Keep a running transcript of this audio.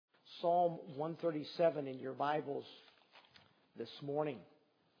Psalm 137 in your Bibles this morning.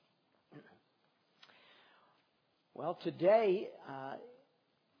 Well, today,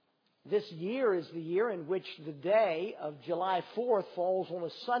 this year is the year in which the day of July 4th falls on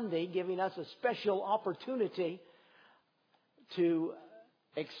a Sunday, giving us a special opportunity to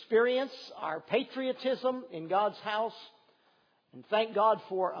experience our patriotism in God's house and thank God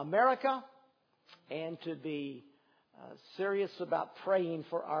for America and to be serious about praying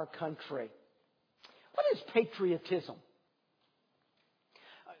for our country. What is patriotism?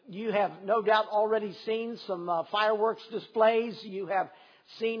 You have no doubt already seen some fireworks displays. You have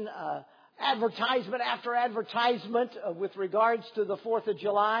seen advertisement after advertisement with regards to the 4th of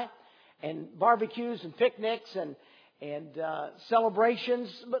July and barbecues and picnics and celebrations.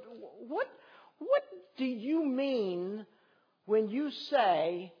 But what do you mean when you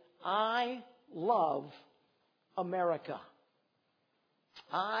say, I love America?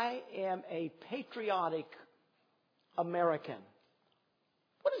 I am a patriotic American.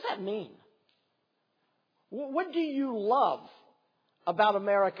 What does that mean? What do you love about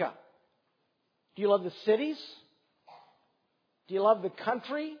America? Do you love the cities? Do you love the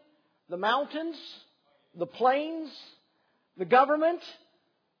country, the mountains, the plains, the government,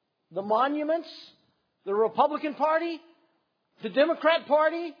 the monuments, the Republican Party, the Democrat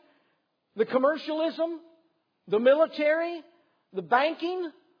Party, the commercialism, the military, the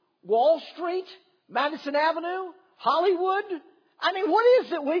banking, Wall Street, Madison Avenue, Hollywood? I mean, what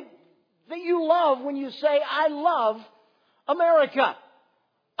is it that you love when you say, I love America?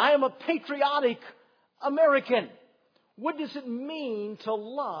 I am a patriotic American. What does it mean to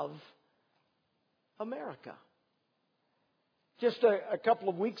love America? Just a couple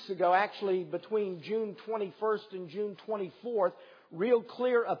of weeks ago, actually between June 21st and June 24th, Real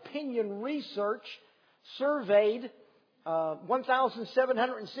Clear Opinion Research surveyed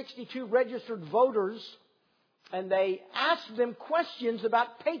 1,762 registered voters, and they asked them questions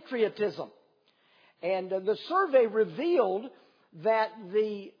about patriotism. And the survey revealed that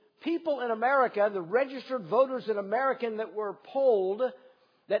the people in America, the registered voters in America that were polled,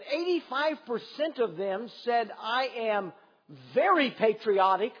 that 85% of them said, I am very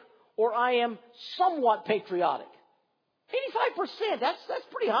patriotic or I am somewhat patriotic. 85%, that's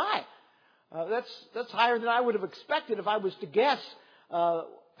pretty high. That's higher than I would have expected if I was to guess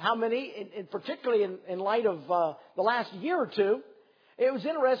how many, particularly in light of the last year or two. It was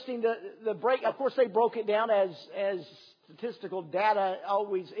interesting the break. Of course, they broke it down as statistical data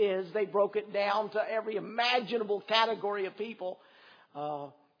always is. They broke it down to every imaginable category of people,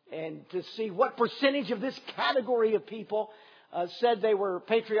 and to see what percentage of this category of people said they were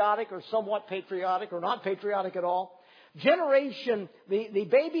patriotic or somewhat patriotic or not patriotic at all. Generation, the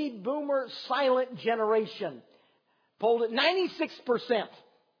baby boomer silent generation, polled at 96%.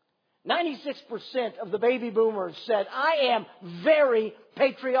 96% of the baby boomers said, I am very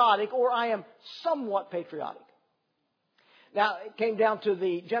patriotic or I am somewhat patriotic. Now, it came down to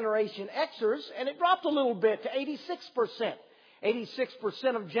the Generation Xers, and it dropped a little bit to 86%.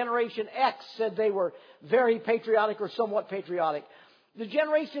 86% of Generation X said they were very patriotic or somewhat patriotic. The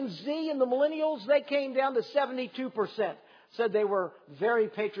Generation Z and the Millennials, they came down to 72%. Said they were very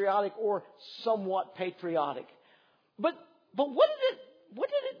patriotic or somewhat patriotic. But what did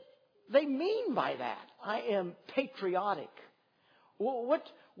they mean by that? I am patriotic.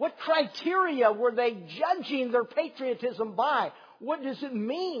 What criteria were they judging their patriotism by? What does it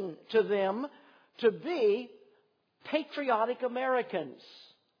mean to them to be patriotic Americans?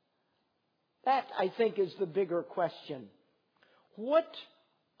 That, I think, is the bigger question. What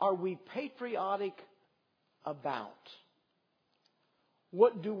are we patriotic about?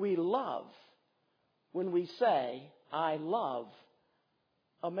 What do we love when we say, I love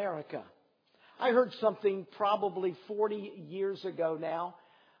America? I heard something probably 40 years ago now,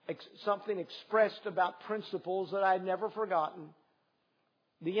 something expressed about principles that I've never forgotten.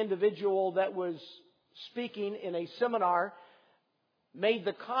 The individual that was speaking in a seminar made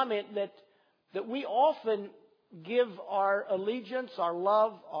the comment that we often give our allegiance, our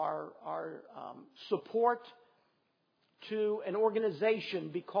love, our support to an organization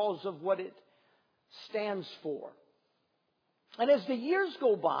because of what it stands for. And as the years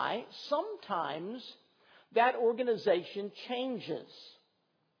go by, sometimes that organization changes.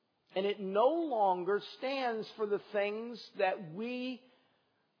 And it no longer stands for the things that we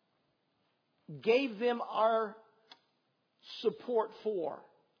gave them our support for.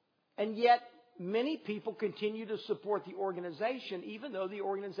 And yet, many people continue to support the organization, even though the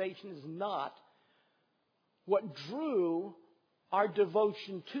organization is not what drew our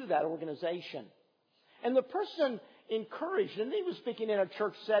devotion to that organization. And the person encouraged. And he was speaking in a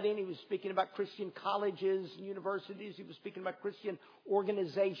church setting. He was speaking about Christian colleges and universities. He was speaking about Christian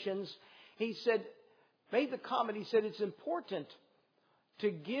organizations. He said, made the comment, he said, it's important to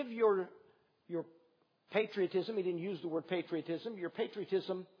give your patriotism, he didn't use the word patriotism, your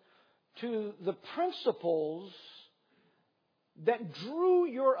patriotism to the principles that drew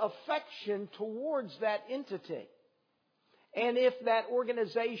your affection towards that entity. And if that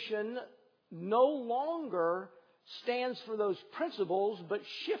organization no longer stands for those principles but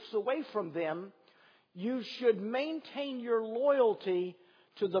shifts away from them, you should maintain your loyalty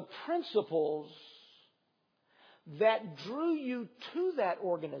to the principles that drew you to that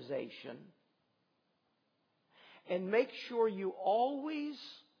organization, and make sure you always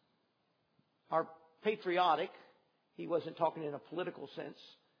are patriotic. He wasn't talking in a political sense,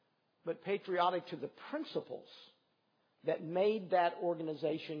 but patriotic to the principles that made that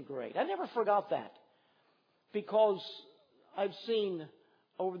organization great. I never forgot that, because I've seen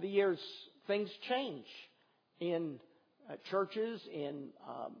over the years things change in churches, in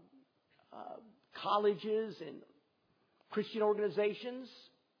colleges, in Christian organizations,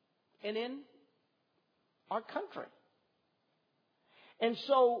 and in our country. And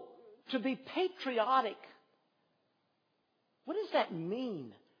so, to be patriotic, what does that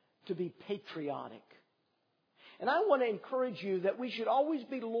mean, to be patriotic? And I want to encourage you that we should always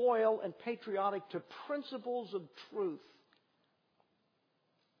be loyal and patriotic to principles of truth.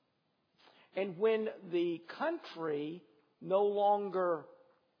 And when the country no longer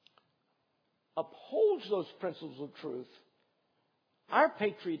upholds those principles of truth, our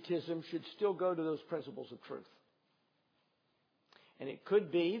patriotism should still go to those principles of truth. And it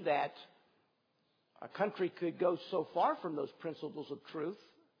could be that a country could go so far from those principles of truth,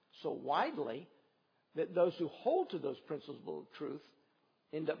 so widely, that those who hold to those principles of truth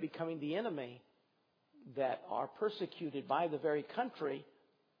end up becoming the enemy, that are persecuted by the very country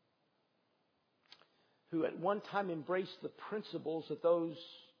who at one time embraced the principles that those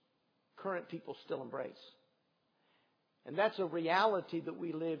current people still embrace. And that's a reality that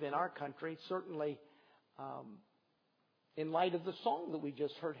we live in our country, certainly in light of the song that we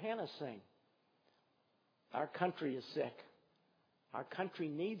just heard Hannah sing. Our country is sick. Our country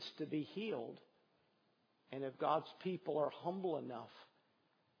needs to be healed. And if God's people are humble enough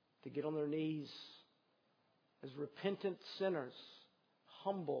to get on their knees as repentant sinners,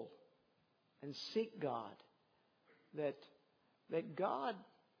 humble, and seek God, that God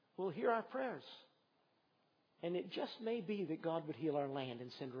will hear our prayers. And it just may be that God would heal our land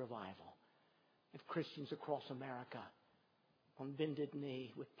and send revival. If Christians across America, on bended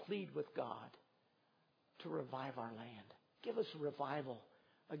knee, would plead with God to revive our land. Give us revival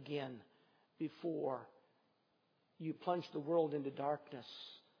again before you plunge the world into darkness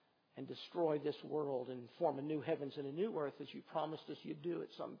and destroy this world and form a new heavens and a new earth as you promised us you'd do at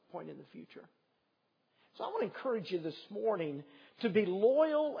some point in the future. So I want to encourage you this morning to be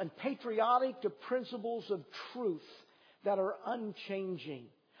loyal and patriotic to principles of truth that are unchanging.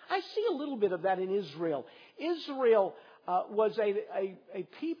 I see a little bit of that in Israel. Israel was a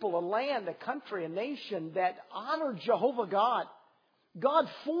people, a land, a country, a nation that honored Jehovah God. God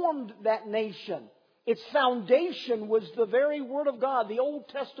formed that nation. Its foundation was the very Word of God, the Old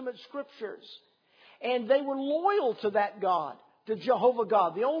Testament Scriptures. And they were loyal to that God, to Jehovah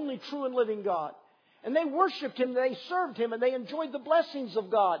God, the only true and living God. And they worshiped Him, they served Him, and they enjoyed the blessings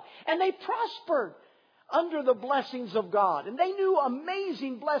of God. And they prospered under the blessings of God. And they knew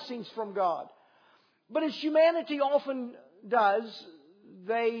amazing blessings from God. But as humanity often does,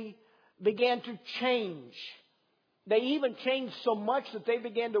 they began to change. They even changed so much that they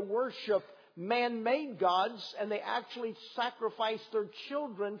began to worship man-made gods, and they actually sacrificed their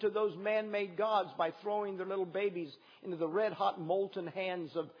children to those man-made gods by throwing their little babies into the red-hot molten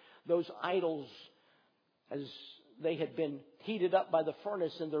hands of those idols as they had been heated up by the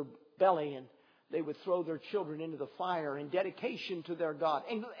furnace in their belly, and they would throw their children into the fire in dedication to their God.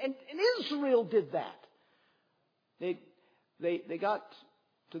 And Israel did that. They got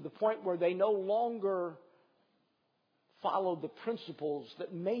to the point where they no longer followed the principles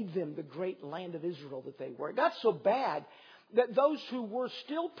that made them the great land of Israel that they were. It got so bad that those who were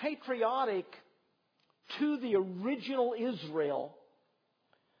still patriotic to the original Israel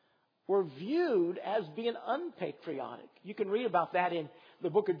were viewed as being unpatriotic. You can read about that in the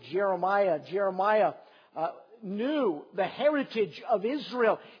book of Jeremiah. Jeremiah knew the heritage of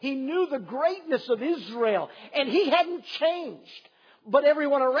Israel. He knew the greatness of Israel. And he hadn't changed. But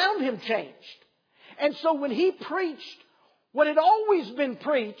everyone around him changed. And so when he preached what had always been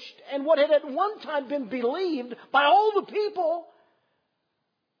preached and what had at one time been believed by all the people,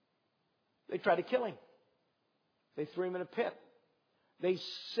 they tried to kill him. They threw him in a pit. They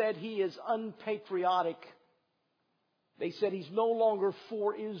said he is unpatriotic. They said he's no longer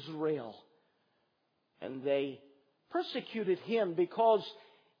for Israel. And they persecuted him because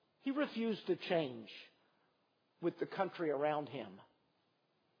he refused to change with the country around him.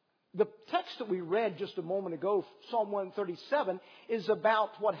 The text that we read just a moment ago, Psalm 137, is about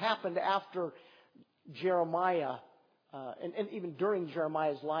what happened after Jeremiah, and even during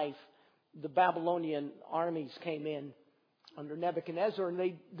Jeremiah's life. The Babylonian armies came in under Nebuchadnezzar, and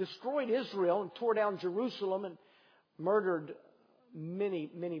they destroyed Israel and tore down Jerusalem and murdered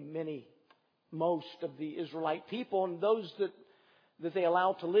most of the Israelite people. And those that they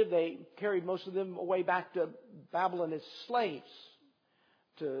allowed to live, they carried most of them away back to Babylon as slaves,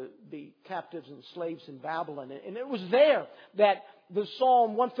 to be captives and slaves in Babylon. And it was there that the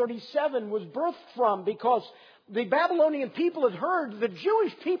Psalm 137 was birthed from, because the Babylonian people had heard the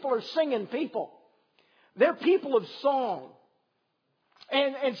Jewish people are singing people. They're people of song.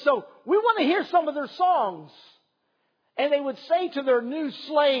 And so we want to hear some of their songs. And they would say to their new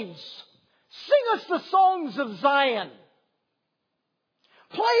slaves, "Sing us the songs of Zion.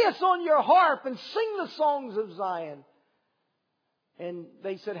 Play us on your harp and sing the songs of Zion." And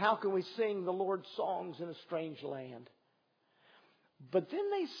they said, "How can we sing the Lord's songs in a strange land?" But then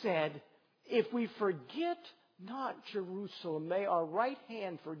they said, "If we forget not Jerusalem, may our right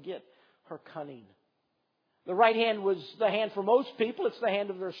hand forget her cunning." The right hand was the hand for most people. It's the hand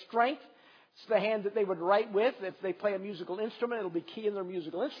of their strength. It's the hand that they would write with. If they play a musical instrument, it'll be key in their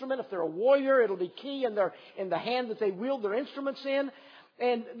musical instrument. If they're a warrior, it'll be key in the hand that they wield their instruments in.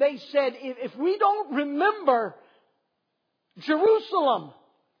 And they said, if we don't remember Jerusalem,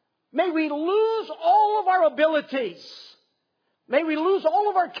 may we lose all of our abilities. May we lose all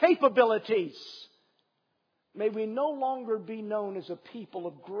of our capabilities. May we no longer be known as a people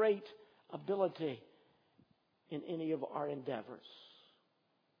of great ability in any of our endeavors.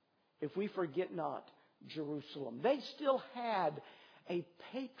 If we forget not Jerusalem. They still had a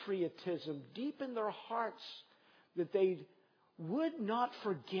patriotism deep in their hearts that they would not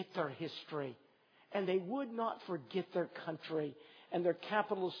forget their history. And they would not forget their country and their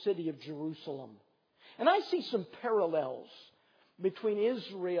capital city of Jerusalem. And I see some parallels between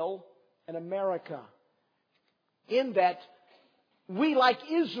Israel and America, in that we, like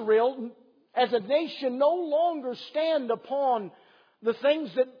Israel, as a nation, no longer stand upon the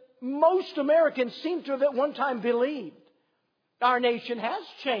things that most Americans seem to have at one time believed. Our nation has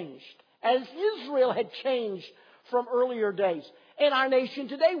changed, as Israel had changed from earlier days. And our nation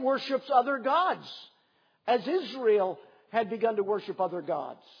today worships other gods, as Israel had begun to worship other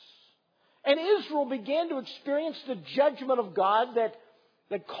gods. And Israel began to experience the judgment of God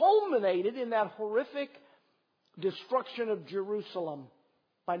that culminated in that horrific destruction of Jerusalem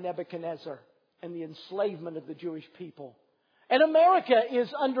by Nebuchadnezzar and the enslavement of the Jewish people. And America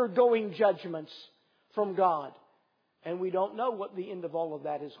is undergoing judgments from God. And we don't know what the end of all of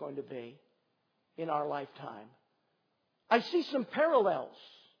that is going to be in our lifetime. I see some parallels.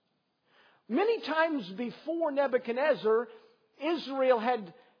 Many times before Nebuchadnezzar, Israel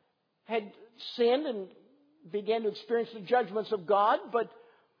had sinned and began to experience the judgments of God. But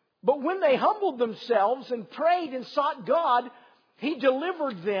when they humbled themselves and prayed and sought God, He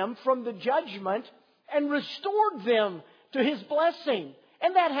delivered them from the judgment and restored them to His blessing.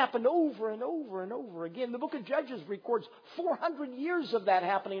 And that happened over and over and over again. The book of Judges records 400 years of that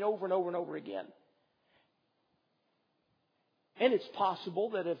happening over and over and over again. And it's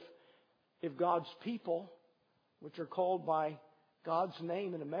possible that if God's people, which are called by God's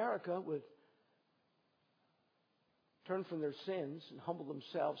name in America, would turn from their sins and humble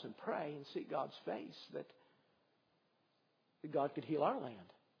themselves and pray and seek God's face, that God could heal our land.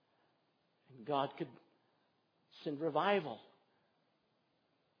 And God could send revival.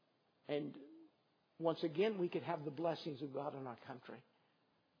 And once again, we could have the blessings of God in our country.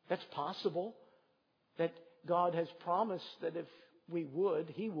 That's possible. That God has promised that if we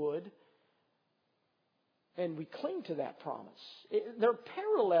would, He would. And we cling to that promise. There are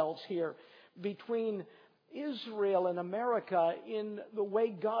parallels here between Israel and America in the way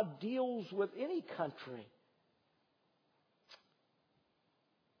God deals with any country.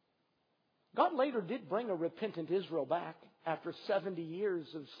 God later did bring a repentant Israel back after 70 years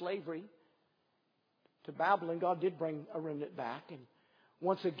of slavery to Babylon. God did bring a remnant back, and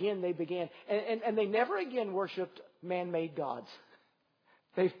once again they began, and they never again worshipped man-made gods.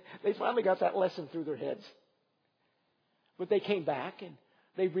 They finally got that lesson through their heads. But they came back and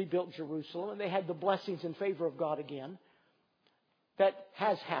they rebuilt Jerusalem, and they had the blessings in favor of God again. That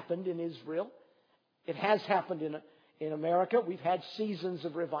has happened in Israel. It has happened in America. We've had seasons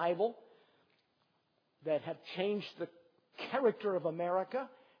of revival. that have changed the character of America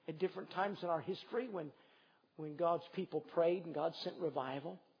at different times in our history when God's people prayed and God sent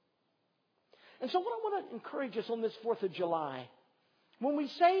revival. And so what I want to encourage us on this 4th of July, when we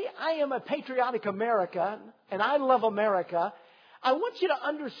say I am a patriotic American and I love America, I want you to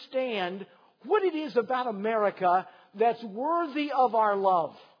understand what it is about America that's worthy of our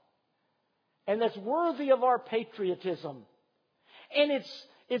love and that's worthy of our patriotism. And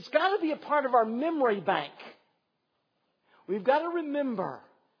it's got to be a part of our memory bank. We've got to remember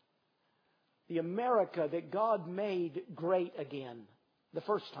the America that God made great again, the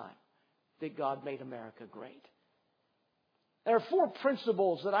first time that God made America great. There are 4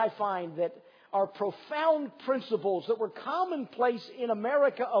 principles that I find that are profound principles that were commonplace in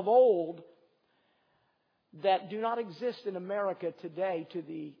America of old that do not exist in America today to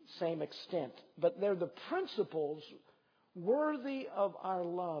the same extent. But they're the principles worthy of our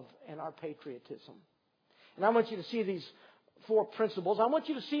love and our patriotism. And I want you to see these 4 principles. I want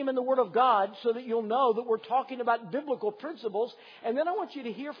you to see them in the Word of God so that you'll know that we're talking about biblical principles. And then I want you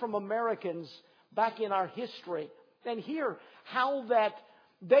to hear from Americans back in our history and hear how that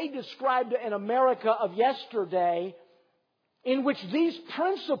they described an America of yesterday in which these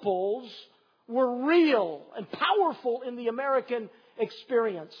principles were real and powerful in the American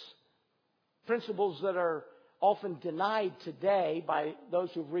experience. Principles that are often denied today by those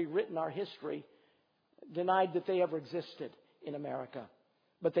who've rewritten our history, denied that they ever existed in America.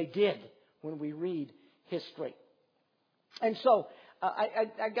 But they did when we read history. And so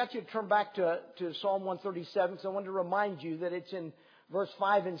I got you to turn back to Psalm 137, so I wanted to remind you that it's in verse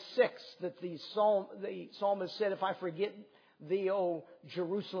 5 and 6 that the psalmist said, if I forget thee, O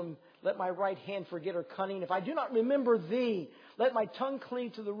Jerusalem, let my right hand forget her cunning. If I do not remember thee, let my tongue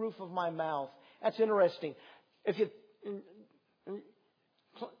cleave to the roof of my mouth. That's interesting. If you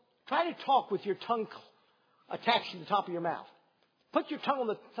try to talk with your tongue attached to the top of your mouth. Put your tongue on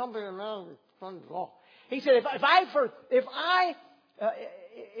the top of your mouth. He said, if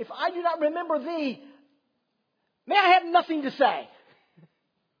I do not remember thee, may I have nothing to say.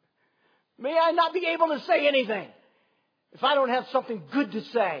 May I not be able to say anything if I don't have something good to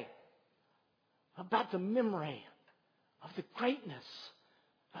say about the memory of the greatness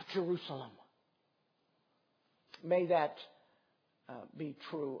of Jerusalem. May that be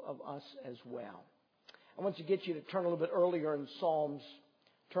true of us as well. I want to get you to turn a little bit earlier in Psalms.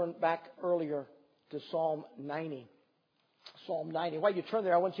 Turn back earlier to Psalm 90. Psalm 90. While you turn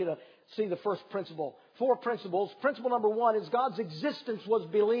there, I want you to see the first principle. 4 principles. Principle number 1 is God's existence was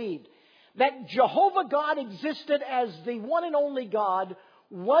believed. That Jehovah God existed as the one and only God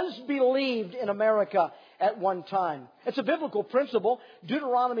was believed in America at one time. It's a biblical principle.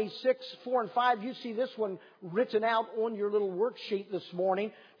 Deuteronomy 6, 4 and 5. You see this one written out on your little worksheet this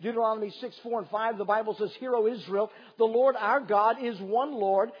morning. Deuteronomy 6, 4 and 5. The Bible says, Hear, O Israel, the Lord our God is one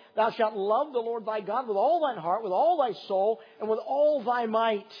Lord. Thou shalt love the Lord thy God with all thine heart, with all thy soul, and with all thy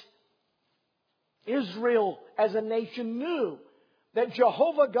might. Israel as a nation knew that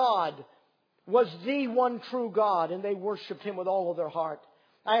Jehovah God was the one true God, and they worshipped Him with all of their heart.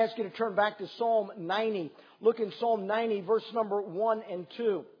 I ask you to turn back to Psalm 90. Look in Psalm 90, verse number 1 and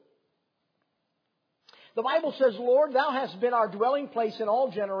 2. The Bible says, Lord, Thou hast been our dwelling place in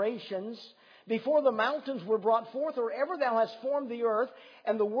all generations. Before the mountains were brought forth, or ever Thou hast formed the earth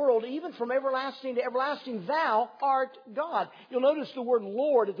and the world, even from everlasting to everlasting, Thou art God. You'll notice the word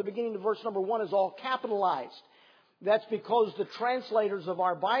Lord at the beginning of verse number 1 is all capitalized. That's because the translators of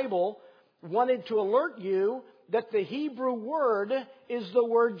our Bible wanted to alert you that the Hebrew word is the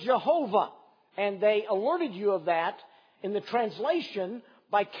word Jehovah. And they alerted you of that in the translation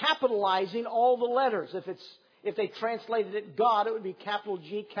by capitalizing all the letters. If they translated it God, it would be capital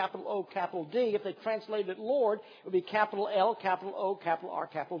G, capital O, capital D. If they translated it Lord, it would be capital L, capital O, capital R,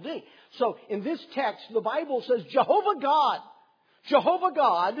 capital D. So in this text, the Bible says Jehovah God. Jehovah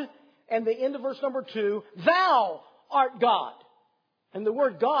God. And the end of verse number 2, Thou art God. And the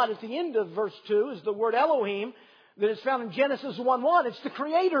word God at the end of verse 2 is the word Elohim that is found in Genesis 1:1. It's the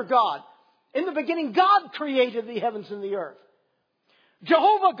Creator God. In the beginning, God created the heavens and the earth.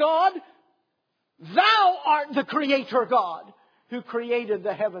 Jehovah God, Thou art the Creator God who created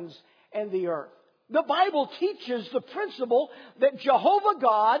the heavens and the earth. The Bible teaches the principle that Jehovah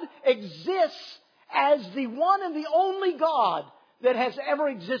God exists as the one and the only God that has ever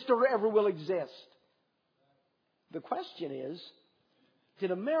existed or ever will exist. The question is, did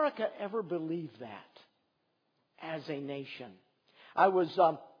America ever believe that as a nation? I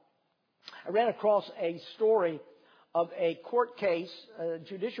ran across a story of a court case, a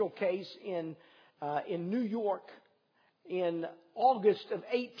judicial case in New York, in August of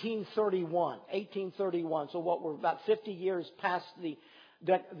 1831. 1831. So what, we're about 50 years past the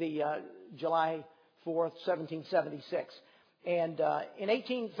July 4th, 1776. And in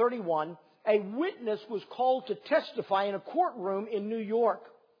 1831, a witness was called to testify in a courtroom in New York.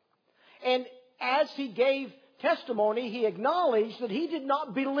 And as he gave testimony, he acknowledged that he did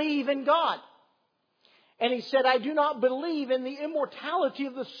not believe in God. And he said, I do not believe in the immortality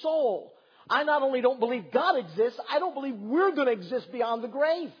of the soul. I not only don't believe God exists, I don't believe we're going to exist beyond the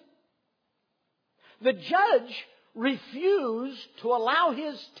grave. The judge refused to allow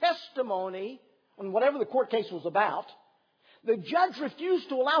his testimony on whatever the court case was about. The judge refused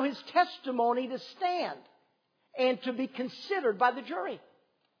to allow his testimony to stand and to be considered by the jury.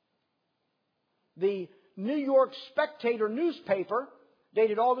 The New York Spectator newspaper,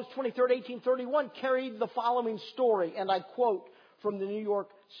 dated August 23rd, 1831, carried the following story, and I quote from the New York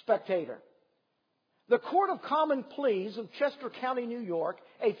Spectator. The Court of Common Pleas of Chester County, New York,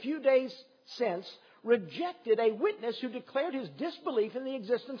 a few days since, rejected a witness who declared his disbelief in the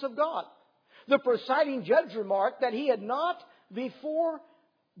existence of God. The presiding judge remarked that he had not before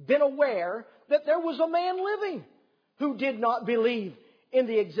been aware that there was a man living who did not believe in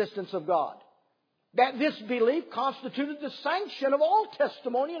the existence of God. That this belief constituted the sanction of all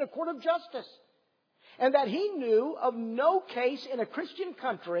testimony in a court of justice. And that he knew of no case in a Christian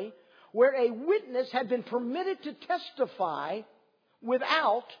country where a witness had been permitted to testify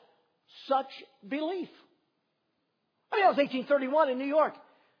without such belief. I mean, that was 1831 in New York.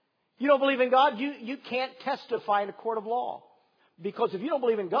 You don't believe in God, you can't testify in a court of law. Because if you don't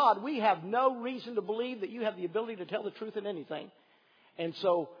believe in God, we have no reason to believe that you have the ability to tell the truth in anything. And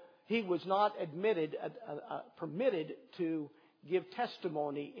so he was not permitted to give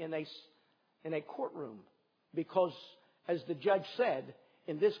testimony in a courtroom. Because, as the judge said,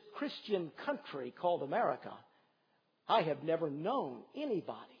 in this Christian country called America, I have never known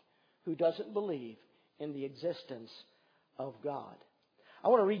anybody who doesn't believe in the existence of God. I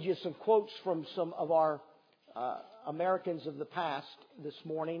want to read you some quotes from some of our Americans of the past this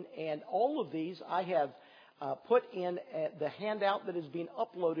morning. And all of these I have put in the handout that is being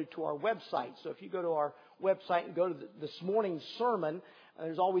uploaded to our website. So if you go to our website and go to this morning's sermon,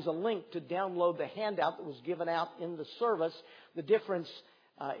 there's always a link to download the handout that was given out in the service. The difference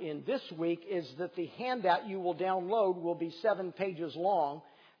in this week is that the handout you will download will be 7 pages long.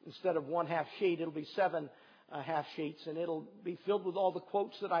 Instead of 1/2 sheet, it'll be 7 half sheets, and it'll be filled with all the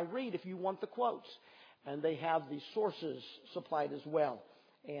quotes that I read if you want the quotes. And they have the sources supplied as well.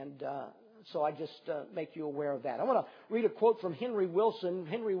 And so I just make you aware of that. I want to read a quote from Henry Wilson.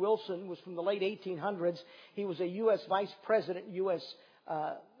 Henry Wilson was from the late 1800s. He was a U.S. Vice President, U.S.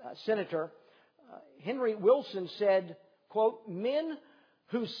 Senator. Henry Wilson said, quote, "Men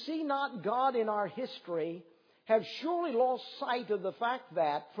who see not God in our history have surely lost sight of the fact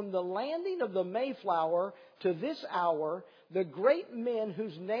that from the landing of the Mayflower to this hour, the great men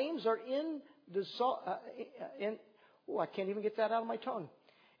whose names are I can't even get that out of my tongue.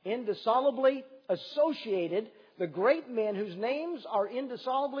 Indissolubly associated, the great men whose names are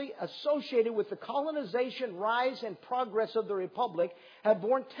indissolubly associated with the colonization, rise, and progress of the Republic have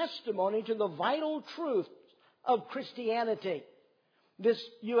borne testimony to the vital truth of Christianity." This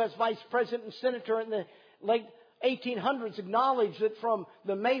U.S. Vice President and Senator in the late 1800s acknowledged that from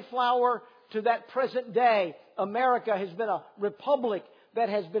the Mayflower to that present day, America has been a republic that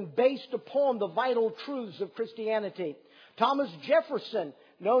has been based upon the vital truths of Christianity. Thomas Jefferson,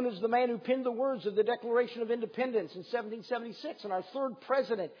 known as the man who penned the words of the Declaration of Independence in 1776, and our third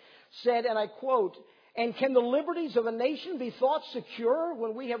president, said, and I quote, "And can the liberties of a nation be thought secure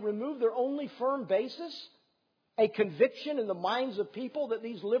when we have removed their only firm basis? A conviction in the minds of people that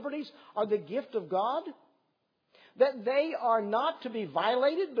these liberties are the gift of God? That they are not to be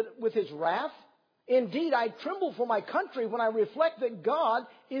violated but with His wrath? Indeed, I tremble for my country when I reflect that God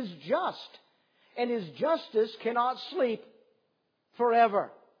is just, and His justice cannot sleep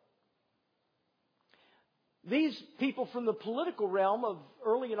forever." These people from the political realm of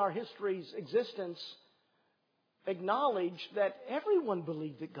early in our history's existence acknowledged that everyone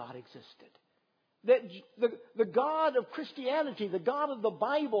believed that God existed. That the God of Christianity, the God of the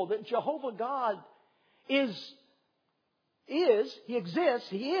Bible, that Jehovah God He exists,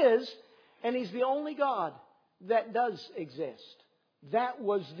 He is, and He's the only God that does exist. That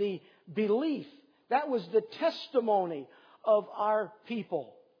was the belief. That was the testimony of our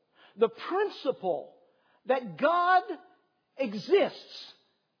people. The principle that God exists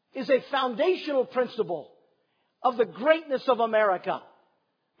is a foundational principle of the greatness of America.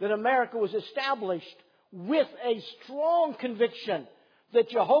 That America was established with a strong conviction that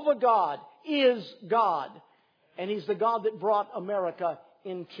Jehovah God is God. And He's the God that brought America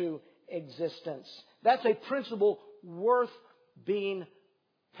into existence. That's a principle worth being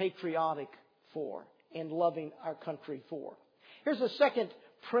patriotic for and loving our country for. Here's a second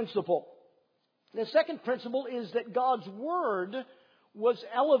principle. The second principle is that God's Word was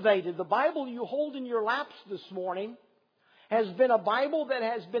elevated. The Bible you hold in your laps this morning has been a Bible that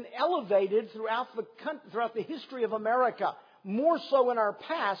has been elevated throughout the history of America, more so in our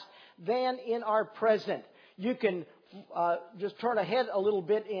past than in our present. You can just turn ahead a little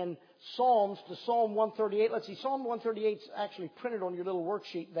bit in Psalms to Psalm 138. Let's see, Psalm 138 is actually printed on your little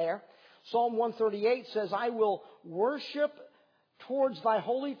worksheet there. Psalm 138 says, I will worship towards thy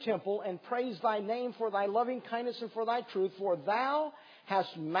holy temple and praise thy name for thy loving kindness and for thy truth, for thou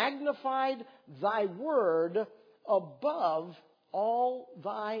hast magnified thy word above all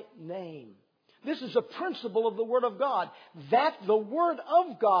thy name. This is a principle of the Word of God, that the Word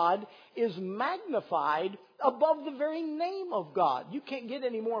of God is magnified above the very name of God. You can't get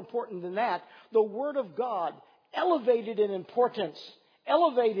any more important than that. The Word of God, elevated in importance,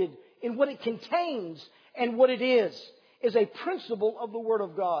 elevated in what it contains and what it is a principle of the Word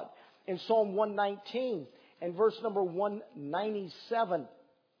of God. In Psalm 119 and verse number 197,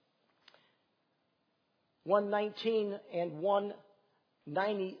 119 and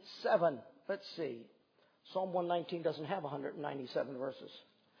 197. Let's see. Psalm 119 doesn't have 197 verses.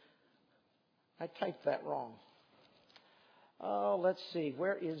 I typed that wrong. Oh, let's see.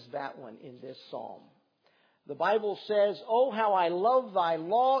 Where is that one in this psalm? The Bible says, oh, how I love thy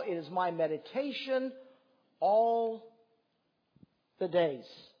law. It is my meditation all the days.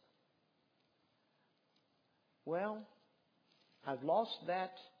 Well, I've lost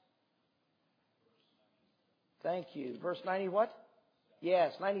that. Thank you. Verse 90 what?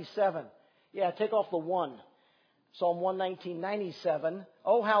 Yes, 97. Yeah, take off the 1. Psalm 119, 97.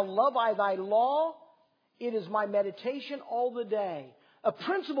 Oh, how love I thy law. It is my meditation all the day. A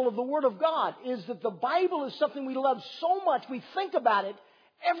principle of the Word of God is that the Bible is something we love so much we think about it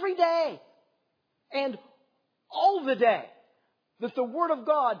every day and all the day. That the Word of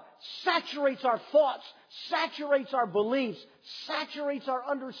God saturates our thoughts, saturates our beliefs, saturates our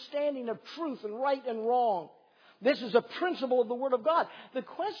understanding of truth and right and wrong. This is a principle of the Word of God. The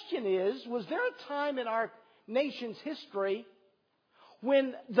question is, was there a time in our nation's history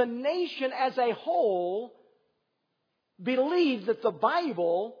when the nation as a whole believed that the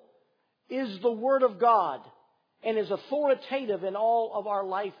Bible is the Word of God and is authoritative in all of our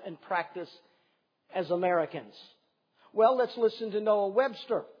life and practice as Americans? Well, let's listen to Noah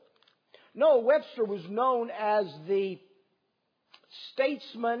Webster. Noah Webster was known as the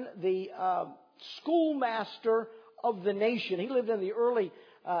statesman, the schoolmaster of the nation. He lived in the early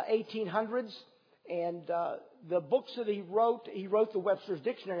 1800s, and the books that he wrote the Webster's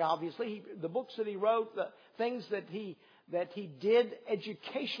Dictionary, obviously. The books that he wrote, the things that he did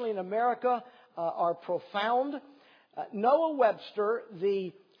educationally in America are profound. Noah Webster,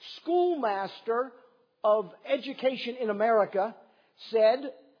 the schoolmaster of education in America,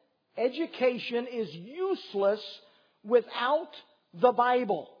 said, education is useless without the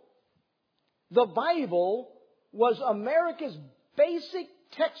Bible. The Bible was America's basic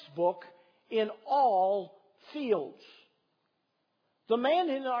textbook in all fields. The man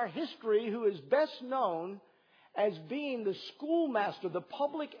in our history who is best known as being the schoolmaster, the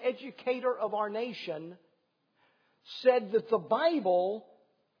public educator of our nation, said that the Bible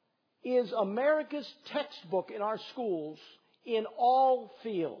is America's textbook in our schools in all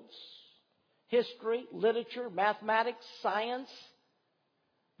fields. History, literature, mathematics, science.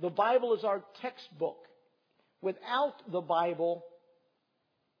 The Bible is our textbook. Without the Bible,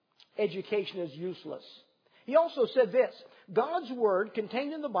 education is useless. He also said this, God's Word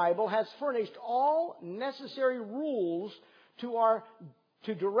contained in the Bible has furnished all necessary rules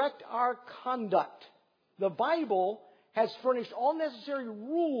to direct our conduct. The Bible has furnished all necessary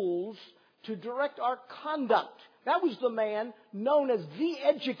rules to direct our conduct. That was the man known as the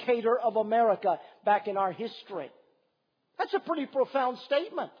educator of America back in our history. That's a pretty profound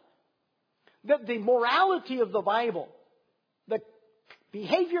statement. That the morality of the Bible, the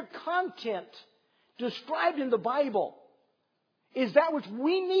behavior content described in the Bible, is that which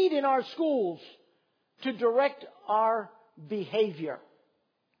we need in our schools to direct our behavior.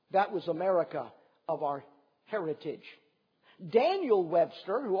 That was America of our heritage. Daniel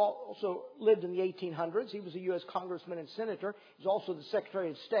Webster, who also lived in the 1800s, he was a U.S. congressman and senator. He's also the Secretary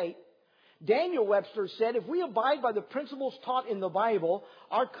of State. Daniel Webster said, if we abide by the principles taught in the Bible,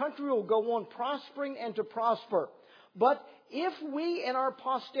 our country will go on prospering and to prosper. But if we and our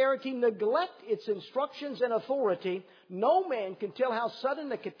posterity neglect its instructions and authority, no man can tell how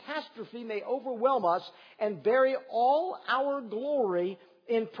sudden a catastrophe may overwhelm us and bury all our glory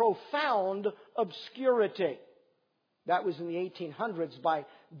in profound obscurity. That was in the 1800s by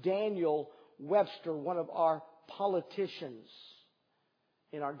Daniel Webster, one of our politicians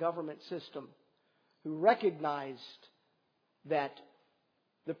in our government system, who recognized that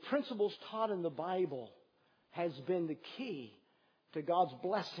the principles taught in the Bible has been the key to God's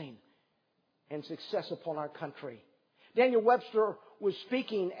blessing and success upon our country. Daniel Webster was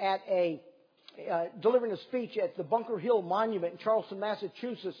speaking at delivering a speech at the Bunker Hill Monument in Charleston,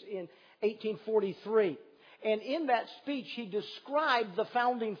 Massachusetts in 1843. And in that speech, he described the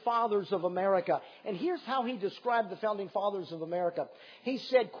Founding Fathers of America. And here's how he described the Founding Fathers of America. He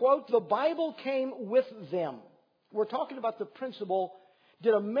said, quote, "The Bible came with them." We're talking about the principle,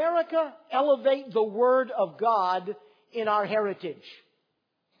 did America elevate the Word of God in our heritage?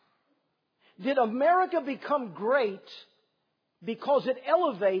 Did America become great because it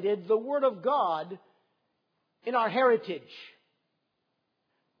elevated the Word of God in our heritage?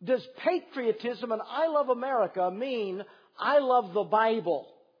 Does patriotism and I love America mean I love the Bible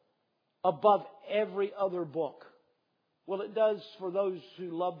above every other book? Well, it does for those who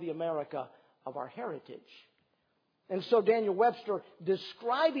love the America of our heritage. And so Daniel Webster,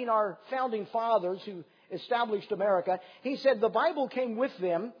 describing our founding fathers who established America, he said the Bible came with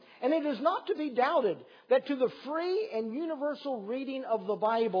them, and it is not to be doubted that to the free and universal reading of the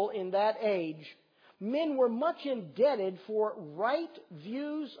Bible in that age, men were much indebted for right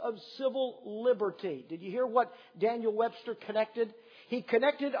views of civil liberty. Did you hear what Daniel Webster connected? He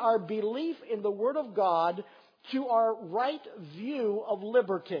connected our belief in the Word of God to our right view of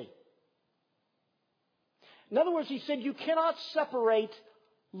liberty. In other words, he said you cannot separate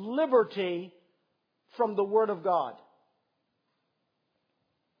liberty from the Word of God.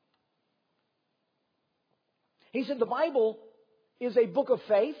 He said the Bible is a book of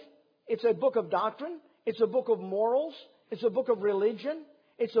faith. It's a book of doctrine. It's a book of morals. It's a book of religion.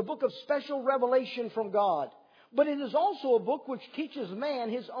 It's a book of special revelation from God. But it is also a book which teaches man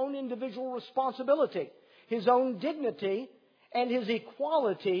his own individual responsibility, his own dignity, and his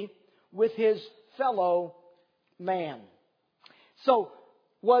equality with his fellow man. So,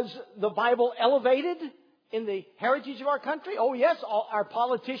 was the Bible elevated in the heritage of our country? Oh yes, all our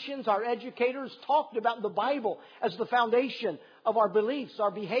politicians, our educators talked about the Bible as the foundation of our beliefs, our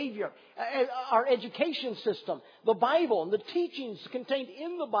behavior, our education system. The Bible and the teachings contained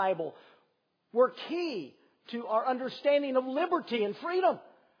in the Bible were key to our understanding of liberty and freedom.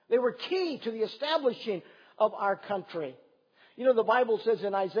 They were key to the establishing of our country. You know, the Bible says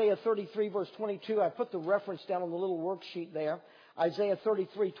in Isaiah 33 verse 22, I put the reference down on the little worksheet there, Isaiah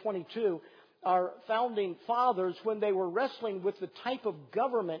 33:22, our founding fathers, when they were wrestling with the type of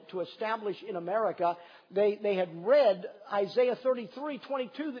government to establish in America, they had read Isaiah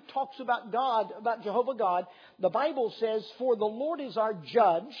 33:22 that talks about God, about Jehovah God. The Bible says, "For the Lord is our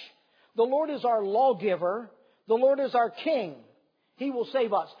judge, the Lord is our lawgiver, the Lord is our king. He will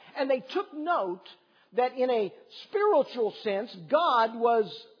save us." And they took note that in a spiritual sense, God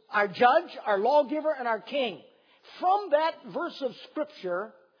was our judge, our lawgiver, and our king. From that verse of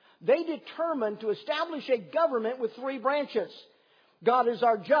Scripture, they determined to establish a government with three branches. God is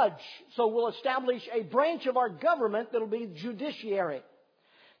our judge, so we'll establish a branch of our government that will be judiciary.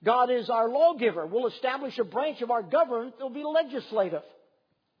 God is our lawgiver. We'll establish a branch of our government that will be legislative.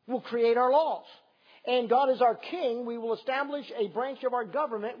 We'll create our laws. And God is our king. We will establish a branch of our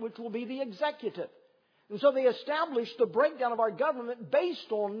government which will be the executive. And so they established the breakdown of our government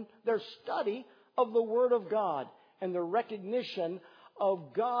based on their study of the Word of God and their recognition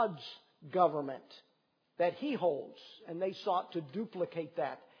of God's government that He holds. And they sought to duplicate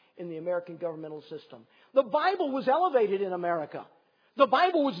that in the American governmental system. The Bible was elevated in America. The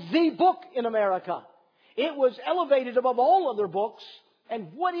Bible was the book in America. It was elevated above all other books,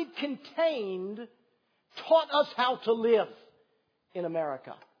 and what it contained taught us how to live in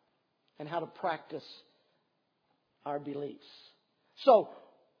America and how to practice our beliefs. So,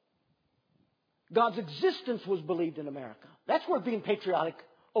 God's existence was believed in America. That's worth being patriotic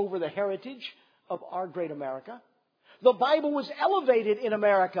over the heritage of our great America. The Bible was elevated in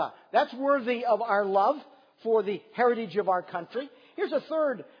America. That's worthy of our love for the heritage of our country. Here's a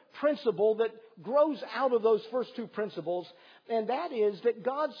third principle that grows out of those first two principles, and that is that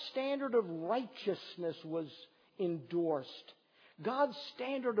God's standard of righteousness was endorsed. God's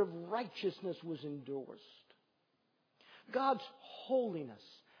standard of righteousness was endorsed. God's holiness,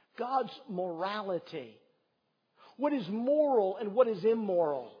 God's morality, what is moral and what is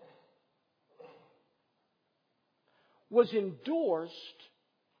immoral. was endorsed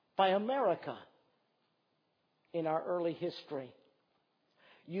by America in our early history.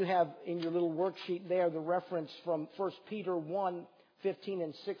 You have in your little worksheet there the reference from 1 Peter 1:15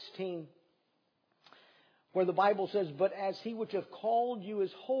 and 16, where the Bible says, "But as he which hath called you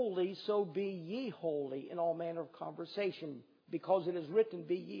is holy, so be ye holy in all manner of conversation, because it is written,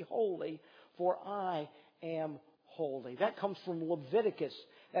 Be ye holy, for I am holy." That comes from Leviticus.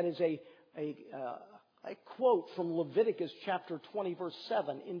 That is a quote from Leviticus chapter 20, verse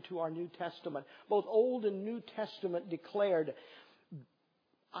 7 into our New Testament. Both Old and New Testament declared,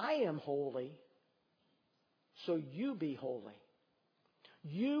 I am holy, so you be holy.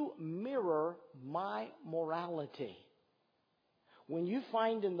 You mirror my morality. When you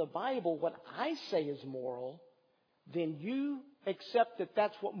find in the Bible what I say is moral, then you accept that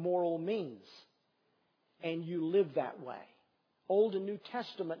that's what moral means. And you live that way. Old and New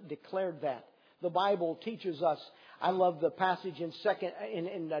Testament declared that. The Bible teaches us. I love the passage in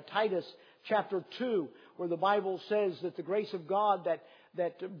Titus chapter 2, where the Bible says that the grace of God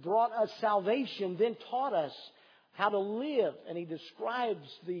that brought us salvation then taught us how to live. And he describes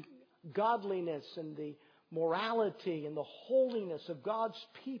the godliness and the morality and the holiness of God's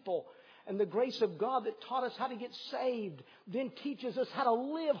people. And the grace of God that taught us how to get saved then teaches us how to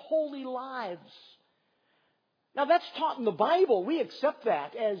live holy lives. Now that's taught in the Bible. We accept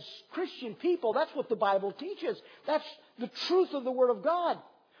that as Christian people. That's what the Bible teaches. That's the truth of the Word of God.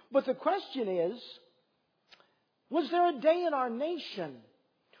 But the question is, was there a day in our nation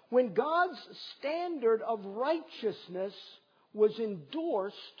when God's standard of righteousness was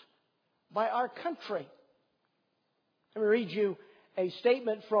endorsed by our country? Let me read you a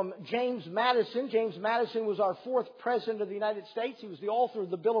statement from James Madison. James Madison was our fourth President of the United States. He was the author of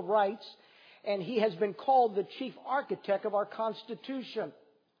the Bill of Rights. And he has been called the chief architect of our Constitution.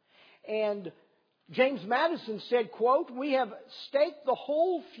 And James Madison said, quote, "We have staked the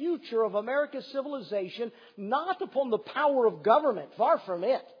whole future of America's civilization not upon the power of government, far from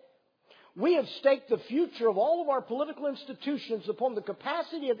it. We have staked the future of all of our political institutions upon the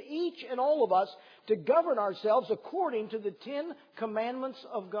capacity of each and all of us to govern ourselves according to the 10 Commandments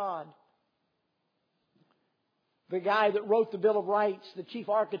of God." The guy that wrote the Bill of Rights, the chief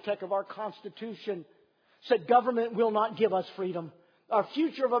architect of our Constitution, said government will not give us freedom. Our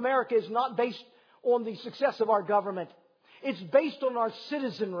future of America is not based on the success of our government. It's based on our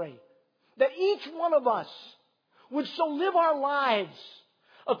citizenry. That each one of us would so live our lives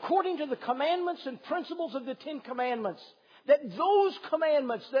according to the commandments and principles of the 10 Commandments, that those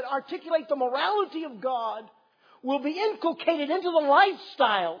commandments that articulate the morality of God will be inculcated into the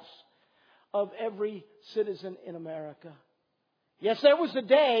lifestyles of every citizen in America. Yes, there was a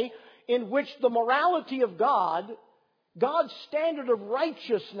day in which the morality of God, God's standard of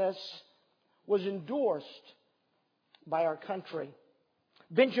righteousness, was endorsed by our country.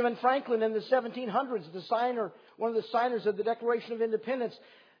 Benjamin Franklin in the 1700s, one of the signers of the Declaration of Independence,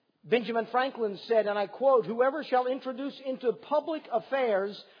 Benjamin Franklin said, and I quote, "Whoever shall introduce into public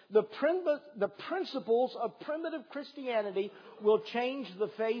affairs the principles of primitive Christianity will change the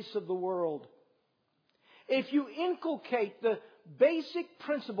face of the world." If you inculcate the basic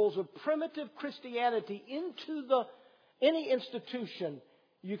principles of primitive Christianity into any institution,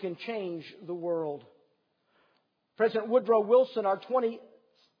 you can change the world. President Woodrow Wilson, our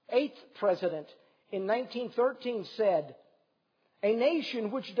 28th president, in 1913 said, "A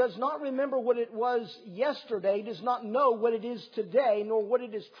nation which does not remember what it was yesterday does not know what it is today, nor what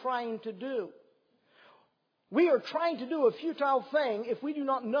it is trying to do." We are trying to do a futile thing if we do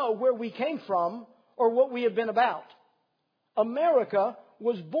not know where we came from or what we have been about. America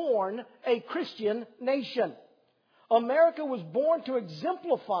was born a Christian nation. America was born to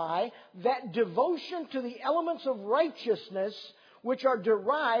exemplify that devotion to the elements of righteousness which are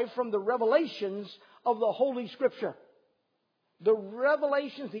derived from the revelations of the Holy Scripture. The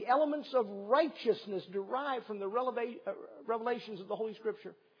revelations, the elements of righteousness derived from the revelations of the Holy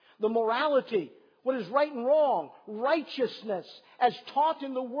Scripture. The morality, what is right and wrong, righteousness, as taught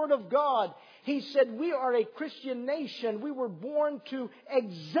in the Word of God. He said, we are a Christian nation. We were born to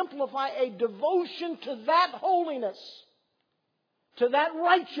exemplify a devotion to that holiness, to that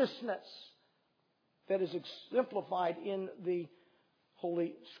righteousness that is exemplified in the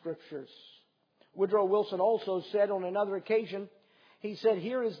Holy Scriptures. Woodrow Wilson also said on another occasion, he said,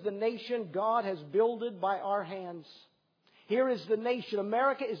 "Here is the nation God has builded by our hands." Here is the nation.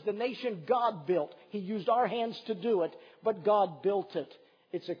 America is the nation God built. He used our hands to do it, but God built it.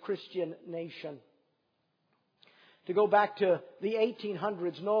 It's a Christian nation. To go back to the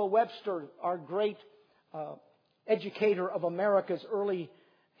 1800s, Noah Webster, our great educator of America's early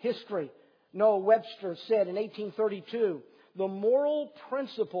history, Noah Webster said in 1832, the moral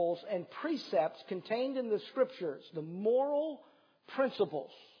principles and precepts contained in the Scriptures, the moral principles,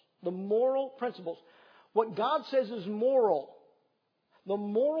 what God says is moral, the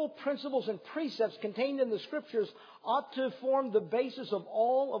moral principles and precepts contained in the Scriptures ought to form the basis of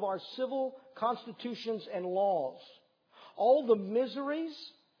all of our civil constitutions and laws. All the miseries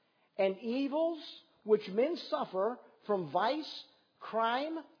and evils which men suffer from vice,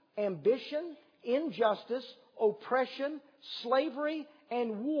 crime, ambition, injustice, oppression, slavery,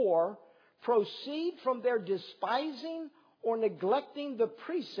 and war proceed from their despising or neglecting the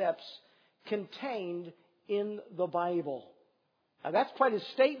precepts contained in the Bible. Now that's quite a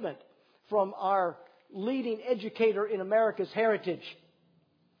statement from our leading educator in America's heritage.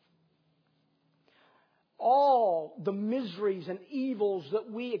 All the miseries and evils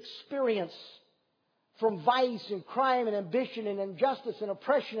that we experience from vice and crime and ambition and injustice and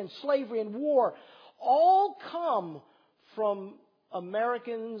oppression and slavery and war all come from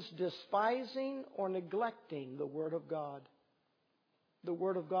Americans despising or neglecting the Word of God. The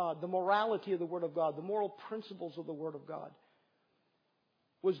Word of God, the morality of the Word of God, the moral principles of the Word of God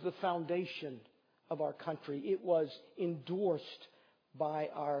was the foundation of our country. It was endorsed by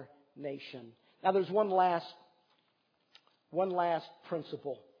our nation. Now there's one last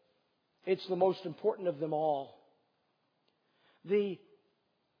principle. It's the most important of them all.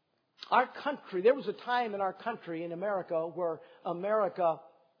 Our country, there was a time in our country, in America, where America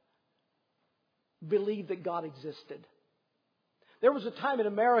believed that God existed. There was a time in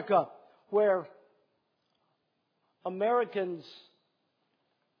America where Americans,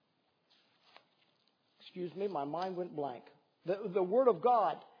 my mind went blank. The Word of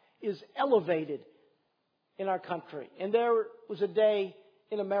God is elevated in our country. And there was a day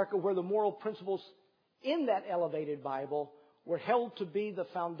in America where the moral principles in that elevated Bible were held to be the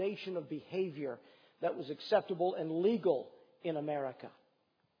foundation of behavior that was acceptable and legal in America.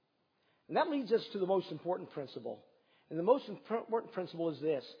 And that leads us to the most important principle. And the most important principle is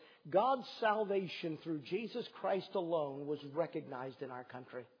this: God's salvation through Jesus Christ alone was recognized in our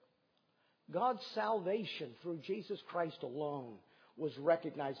country. God's salvation through Jesus Christ alone was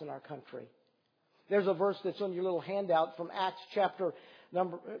recognized in our country. There's a verse that's on your little handout from Acts chapter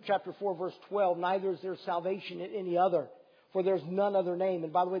 4, verse 12. Neither is there salvation in any other, for there's none other name.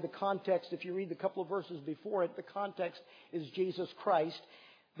 And by the way, the context, if you read the couple of verses before it, the context is Jesus Christ.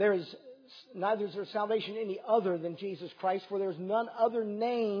 Neither is there salvation in any other than Jesus Christ, for there is none other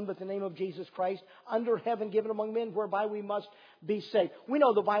name but the name of Jesus Christ under heaven given among men whereby we must be saved. We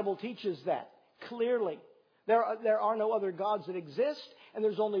know the Bible teaches that clearly. There are no other gods that exist, and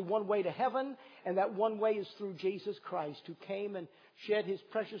there's only one way to heaven, and that one way is through Jesus Christ, who came and shed His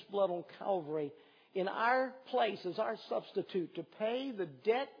precious blood on Calvary in our place as our substitute to pay the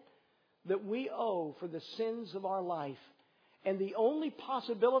debt that we owe for the sins of our life. And the only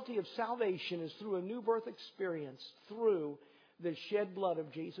possibility of salvation is through a new birth experience, through the shed blood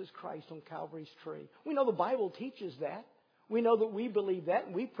of Jesus Christ on Calvary's tree. We know the Bible teaches that. We know that we believe that,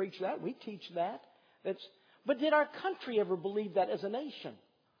 and we preach that, we teach that. But did our country ever believe that as a nation?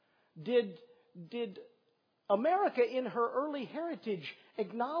 Did America in her early heritage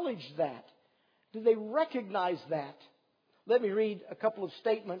acknowledge that? Did they recognize that? Let me read a couple of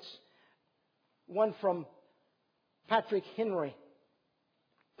statements. One from Patrick Henry.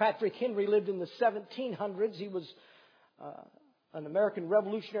 Patrick Henry lived in the 1700s. He was an American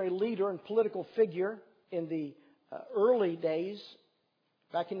revolutionary leader and political figure in the early days,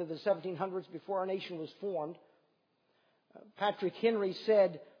 back into the 1700s before our nation was formed. Patrick Henry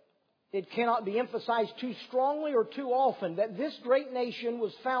said, "It cannot be emphasized too strongly or too often that this great nation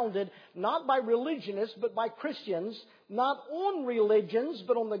was founded not by religionists but by Christians, not on religions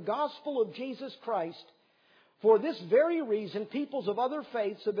but on the gospel of Jesus Christ. For this very reason, peoples of other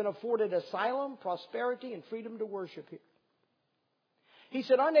faiths have been afforded asylum, prosperity, and freedom to worship here." He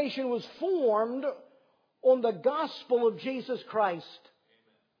said, our nation was formed on the gospel of Jesus Christ.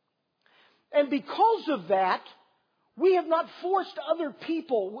 And because of that, we have not forced other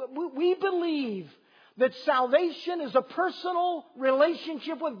people. We believe that salvation is a personal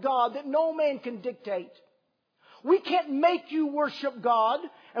relationship with God that no man can dictate. We can't make you worship God,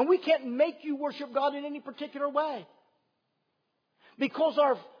 and we can't make you worship God in any particular way. Because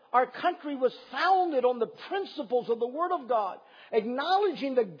our country was founded on the principles of the Word of God,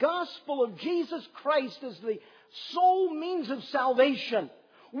 acknowledging the gospel of Jesus Christ as the sole means of salvation.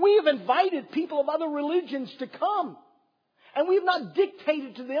 We have invited people of other religions to come. And we have not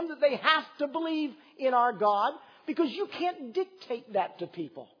dictated to them that they have to believe in our God, because you can't dictate that to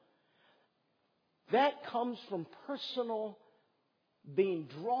people. That comes from personal being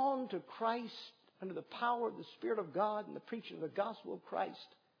drawn to Christ under the power of the Spirit of God and the preaching of the gospel of Christ.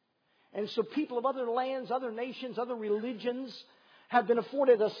 And so people of other lands, other nations, other religions have been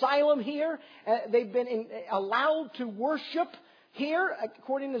afforded asylum here. They've been allowed to worship here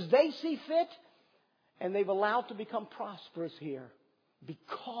according as they see fit. And they've allowed to become prosperous here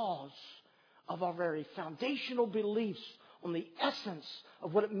because of our very foundational beliefs on the essence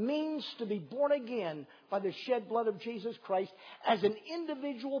of what it means to be born again by the shed blood of Jesus Christ as an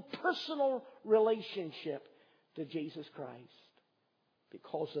individual, personal relationship to Jesus Christ.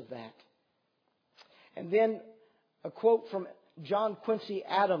 Because of that. And then a quote from John Quincy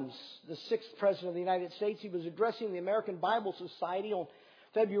Adams, the 6th President of the United States. He was addressing the American Bible Society on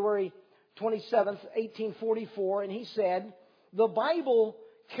February 27th, 1844, and he said, "The Bible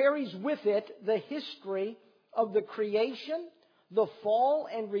carries with it the history of the creation, the fall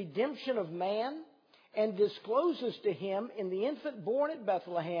and redemption of man, and discloses to him in the infant born at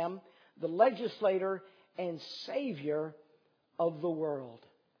Bethlehem the legislator and Savior of the world."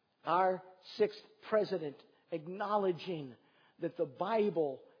 Our 6th President acknowledging that the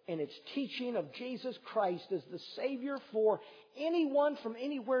Bible and its teaching of Jesus Christ as the Savior for anyone from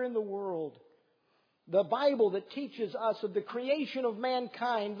anywhere in the world. The Bible that teaches us of the creation of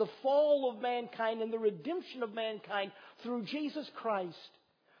mankind, the fall of mankind, and the redemption of mankind through Jesus Christ.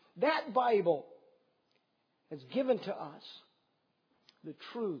 That Bible has given to us the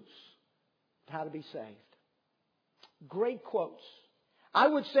truths of how to be saved. Great quotes. I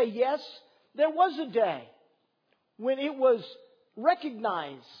would say, yes, there was a day when it was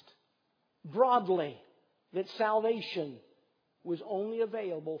recognized broadly that salvation was only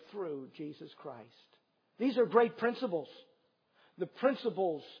available through Jesus Christ. These are great principles. The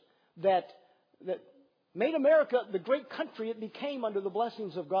principles that made America the great country it became under the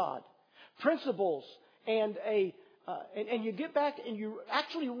blessings of God. Principles and you get back and you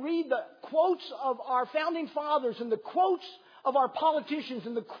actually read the quotes of our founding fathers and the quotes of our politicians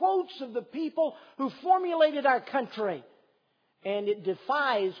and the quotes of the people who formulated our country. And it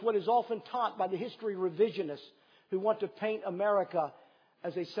defies what is often taught by the history revisionists who want to paint America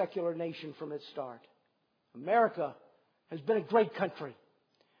as a secular nation from its start. America has been a great country.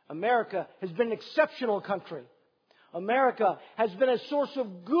 America has been an exceptional country. America has been a source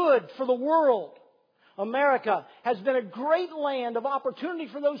of good for the world. America has been a great land of opportunity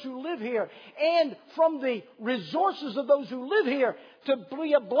for those who live here, and from the resources of those who live here to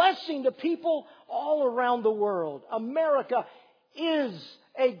be a blessing to people all around the world. America is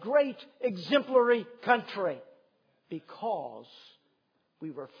a great exemplary country because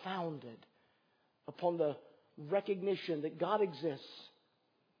we were founded upon the recognition that God exists,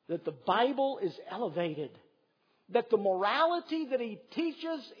 that the Bible is elevated, that the morality that He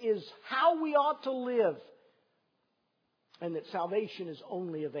teaches is how we ought to live, and that salvation is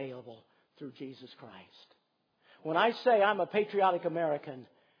only available through Jesus Christ. When I say I'm a patriotic American,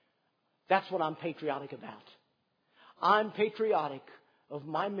 that's what I'm patriotic about. I'm patriotic of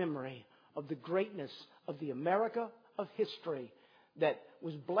my memory of the greatness of the America of history that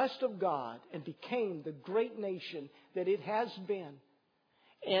was blessed of God and became the great nation that it has been.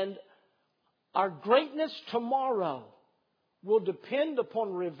 And our greatness tomorrow will depend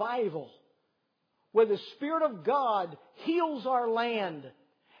upon revival, where the Spirit of God heals our land,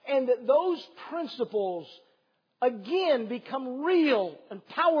 and that those principles again become real and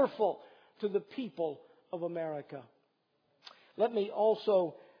powerful to the people of America. Let me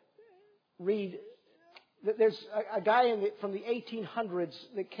also read. There's a guy from the 1800s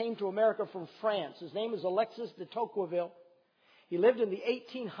that came to America from France. His name is Alexis de Tocqueville. He lived in the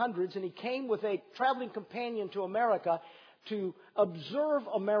 1800s, and he came with a traveling companion to America to observe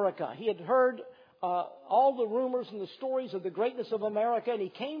America. He had heard all the rumors and the stories of the greatness of America, and he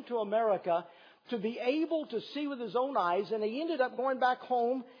came to America to be able to see with his own eyes, and he ended up going back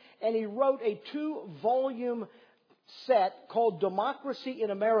home, and he wrote a 2-volume set called Democracy in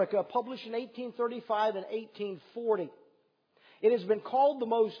America, published in 1835 and 1840. It has been called the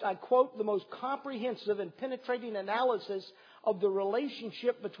most, I quote, the most comprehensive and penetrating analysis of the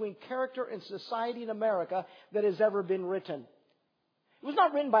relationship between character and society in America that has ever been written. It was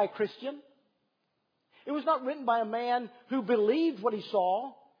not written by a Christian. It was not written by a man who believed what he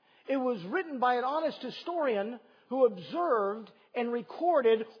saw. It was written by an honest historian who observed and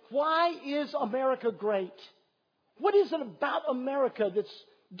recorded, why is America great? What is it about America that's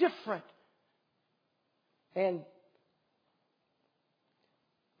different? And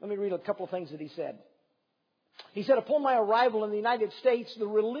let me read a couple of things that he said. He said, upon my arrival in the United States, the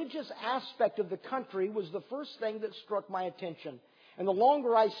religious aspect of the country was the first thing that struck my attention. And the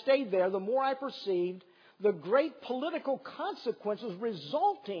longer I stayed there, the more I perceived the great political consequences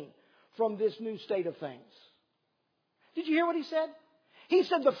resulting from this new state of things. Did you hear what he said? He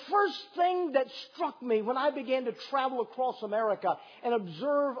said, the first thing that struck me when I began to travel across America and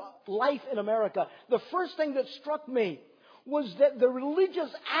observe life in America, the first thing that struck me was that the religious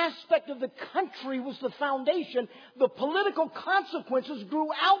aspect of the country was the foundation. The political consequences grew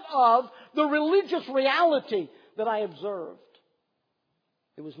out of the religious reality that I observed.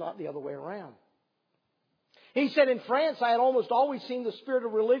 It was not the other way around. He said in France, I had almost always seen the spirit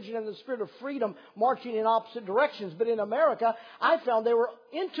of religion and the spirit of freedom marching in opposite directions. But in America, I found they were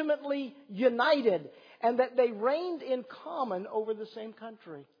intimately united and that they reigned in common over the same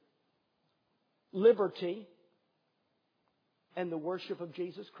country. Liberty and the worship of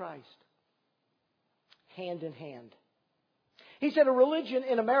Jesus Christ. Hand in hand. He said a religion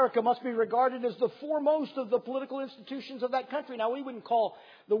in America must be regarded as the foremost of the political institutions of that country. Now, we wouldn't call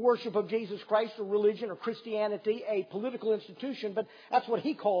the worship of Jesus Christ or religion or Christianity a political institution, but that's what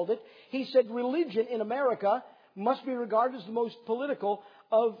he called it. He said religion in America must be regarded as the most political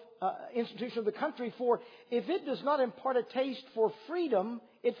of institution of the country, for if it does not impart a taste for freedom,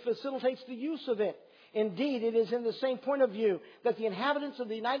 it facilitates the use of it. Indeed, it is in the same point of view that the inhabitants of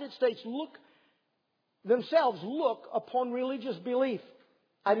the United States themselves look upon religious belief.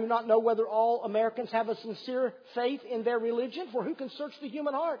 I do not know whether all Americans have a sincere faith in their religion, for who can search the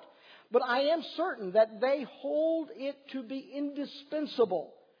human heart? But I am certain that they hold it to be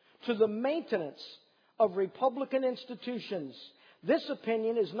indispensable to the maintenance of republican institutions. This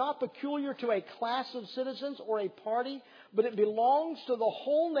opinion is not peculiar to a class of citizens or a party, but it belongs to the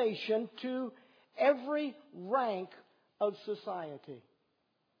whole nation, to every rank of society.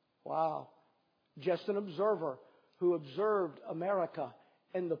 Wow. Just an observer who observed America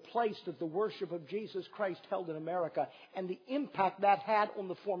and the place that the worship of Jesus Christ held in America and the impact that had on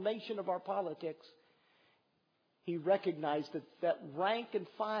the formation of our politics. He recognized that rank and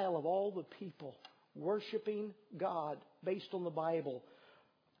file of all the people worshiping God based on the Bible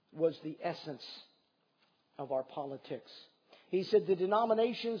was the essence of our politics. He said the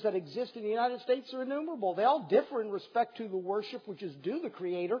denominations that exist in the United States are innumerable. They all differ in respect to the worship which is due the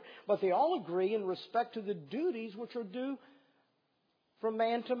Creator, but they all agree in respect to the duties which are due from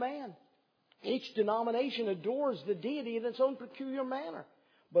man to man. Each denomination adores the deity in its own peculiar manner,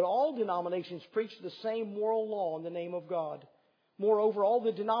 but all denominations preach the same moral law in the name of God. Moreover, all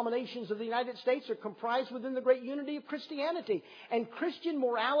the denominations of the United States are comprised within the great unity of Christianity, and Christian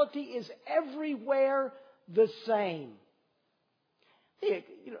morality is everywhere the same.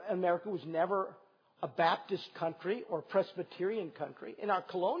 America was never a Baptist country or Presbyterian country. In our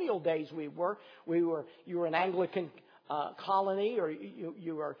colonial days, you were an Anglican colony, or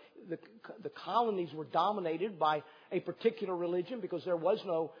the colonies were dominated by a particular religion because there was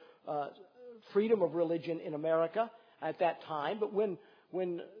no freedom of religion in America at that time. But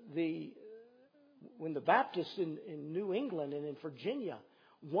when the Baptists in New England and in Virginia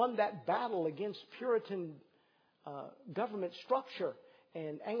won that battle against Puritan government structure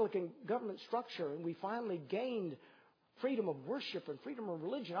and Anglican government structure, and we finally gained freedom of worship and freedom of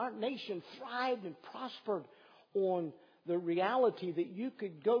religion, our nation thrived and prospered on the reality that you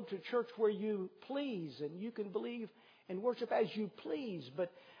could go to church where you please and you can believe and worship as you please.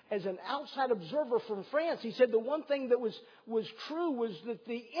 But as an outside observer from France, he said the one thing that was true was that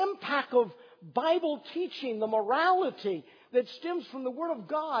the impact of Bible teaching, the morality that stems from the Word of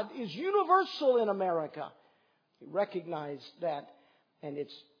God, is universal in America. He recognized that and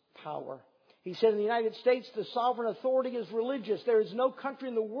its power. He said in the United States, the sovereign authority is religious. There is no country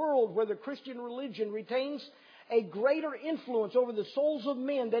in the world where the Christian religion retains a greater influence over the souls of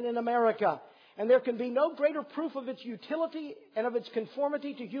men than in America. And there can be no greater proof of its utility and of its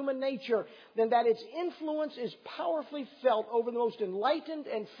conformity to human nature than that its influence is powerfully felt over the most enlightened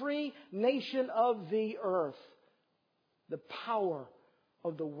and free nation of the earth. The power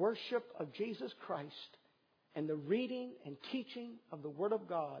of the worship of Jesus Christ and the reading and teaching of the Word of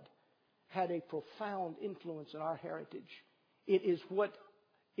God had a profound influence in our heritage. It is what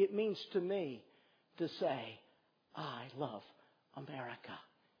it means to me to say, I love America.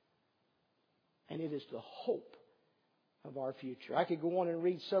 And it is the hope of our future. I could go on and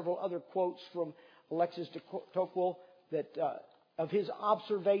read several other quotes from Alexis de Tocqueville of his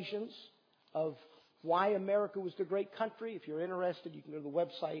observations of why America was the great country. If you're interested, you can go to the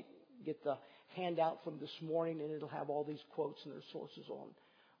website, get the handout from this morning, and it'll have all these quotes and their sources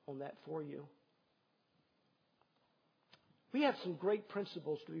on that for you. We have some great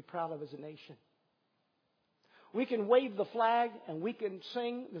principles to be proud of as a nation. We can wave the flag and we can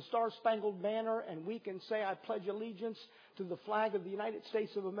sing the Star-Spangled Banner and we can say, I pledge allegiance to the flag of the United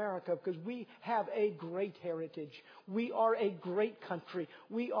States of America, because we have a great heritage. We are a great country.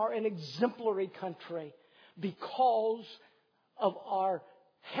 We are an exemplary country because of our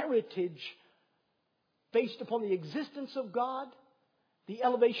heritage based upon the existence of God, the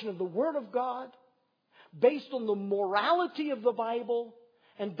elevation of the Word of God, based on the morality of the Bible,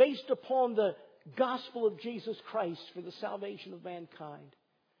 and based upon the gospel of Jesus Christ for the salvation of mankind.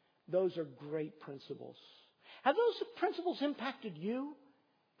 Those are great principles. Have those principles impacted you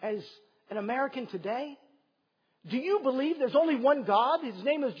as an American today? Do you believe there's only one God? His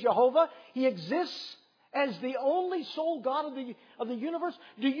name is Jehovah. He exists as the only sole God of the universe.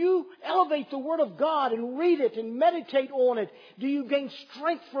 Do you elevate the Word of God and read it and meditate on it? Do you gain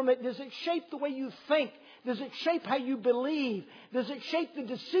strength from it? Does it shape the way you think? Does it shape how you believe? Does it shape the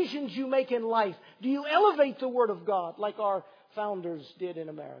decisions you make in life? Do you elevate the Word of God like our founders did in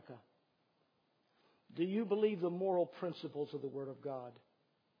America? Do you believe the moral principles of the Word of God?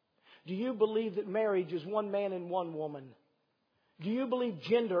 Do you believe that marriage is one man and one woman? Do you believe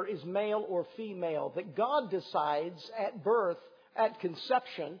gender is male or female? That God decides at birth, at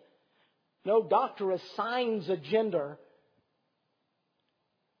conception? No doctor assigns a gender.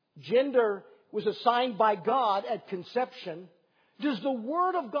 Gender was assigned by God at conception. Does the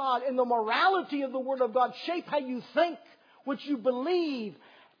Word of God and the morality of the Word of God shape how you think, what you believe,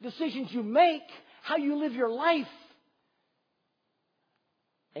 decisions you make, how you live your life?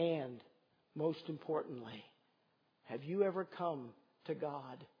 And most importantly, have you ever come to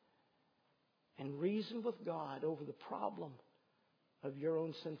God and reasoned with God over the problem of your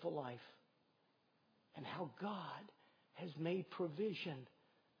own sinful life and how God has made provision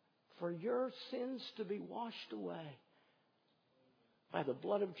for your sins to be washed away by the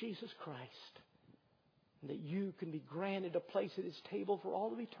blood of Jesus Christ, and that you can be granted a place at His table for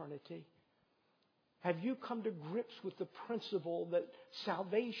all of eternity? Have you come to grips with the principle that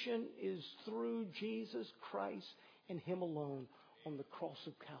salvation is through Jesus Christ and Him alone on the cross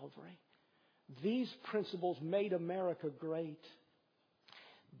of Calvary? These principles made America great.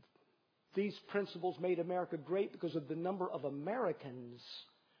 These principles made America great because of the number of Americans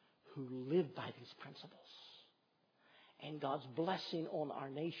who live by these principles. And God's blessing on our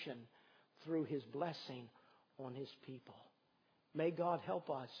nation through His blessing on His people. May God help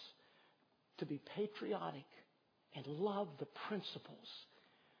us to be patriotic and love the principles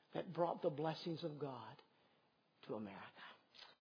that brought the blessings of God to America.